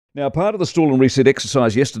Now, part of the stall and reset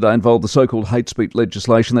exercise yesterday involved the so-called hate speech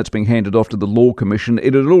legislation that's being handed off to the Law Commission.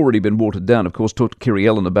 It had already been watered down, of course. Talked to Kerry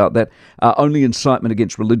Ellen about that. Only incitement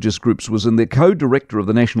against religious groups was in there. Co-director of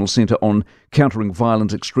the National Centre on Countering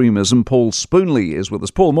Violent Extremism, Paul Spoonley, is with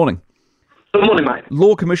us. Paul, morning. Good morning, mate.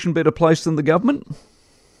 Law Commission better placed than the government?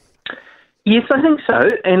 Yes, I think so,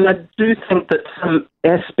 and I do think that some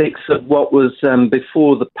aspects of what was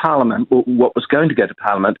before the Parliament, or what was going to go to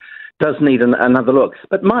Parliament, does need another look.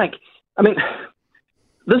 But Mike, I mean,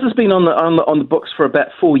 this has been on the books for about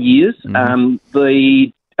 4 years. Mm-hmm.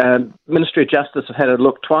 The Ministry of Justice have had a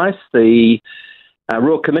look twice. The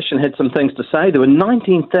Royal Commission had some things to say. There were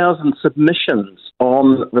 19,000 submissions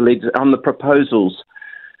on the proposals.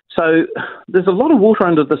 So there's a lot of water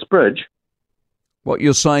under this bridge. What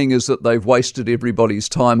you're saying is that they've wasted everybody's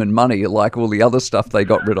time and money like all the other stuff they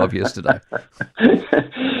got rid of yesterday.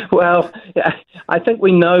 Well, I think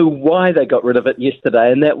we know why they got rid of it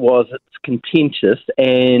yesterday, and that was it's contentious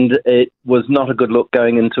and it was not a good look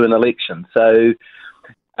going into an election. So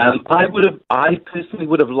I personally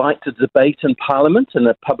would have liked a debate in Parliament and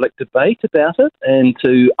a public debate about it, and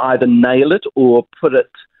to either nail it or put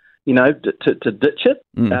it, to ditch it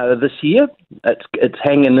this year. It's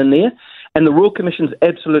hanging in there. And the Royal Commission's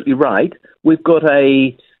absolutely right. We've got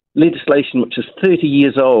a legislation which is 30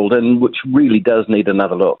 years old and which really does need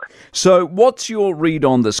another look. So what's your read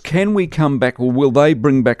on this? Can we come back, or will they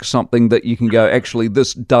bring back something that you can go, actually,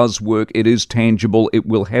 this does work, it is tangible, it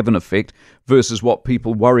will have an effect, versus what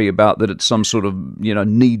people worry about, that it's some sort of,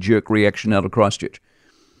 knee-jerk reaction out of Christchurch?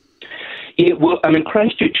 Yeah, well, I mean,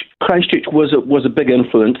 Christchurch was a big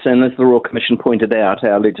influence, and as the Royal Commission pointed out,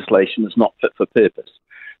 our legislation is not fit for purpose.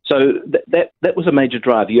 So that was a major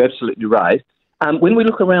driver. You're absolutely right. When we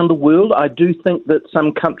look around the world, I do think that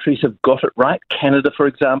some countries have got it right. Canada, for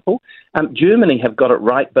example. Germany have got it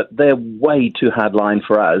right, but they're way too hardline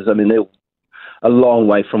for us. I mean, they're a long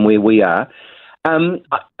way from where we are.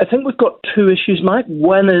 I think we've got two issues, Mike.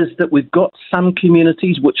 One is that we've got some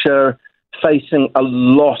communities which are facing a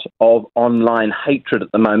lot of online hatred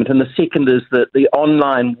at the moment. And the second is that the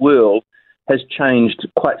online world has changed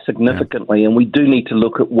quite significantly, and we do need to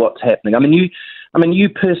look at what's happening. I mean, you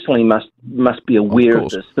personally must be aware of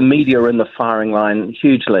this. The media are in the firing line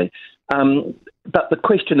hugely. But the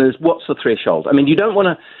question is, what's the threshold? I mean, you don't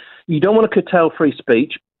want to curtail free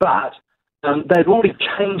speech, but they'd already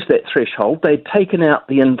changed that threshold. They'd taken out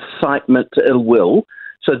the incitement to ill will,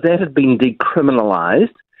 so that had been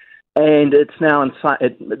decriminalised, and it's now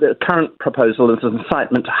the current proposal is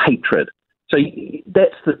incitement to hatred. So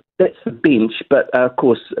that's the bench, but of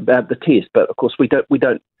course about the test. But of course we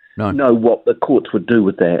don't know what the courts would do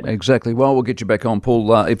with that. Exactly. Well, we'll get you back on,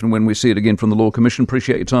 Paul, even when we see it again from the Law Commission.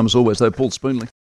 Appreciate your time as always, though, Paul Spoonley.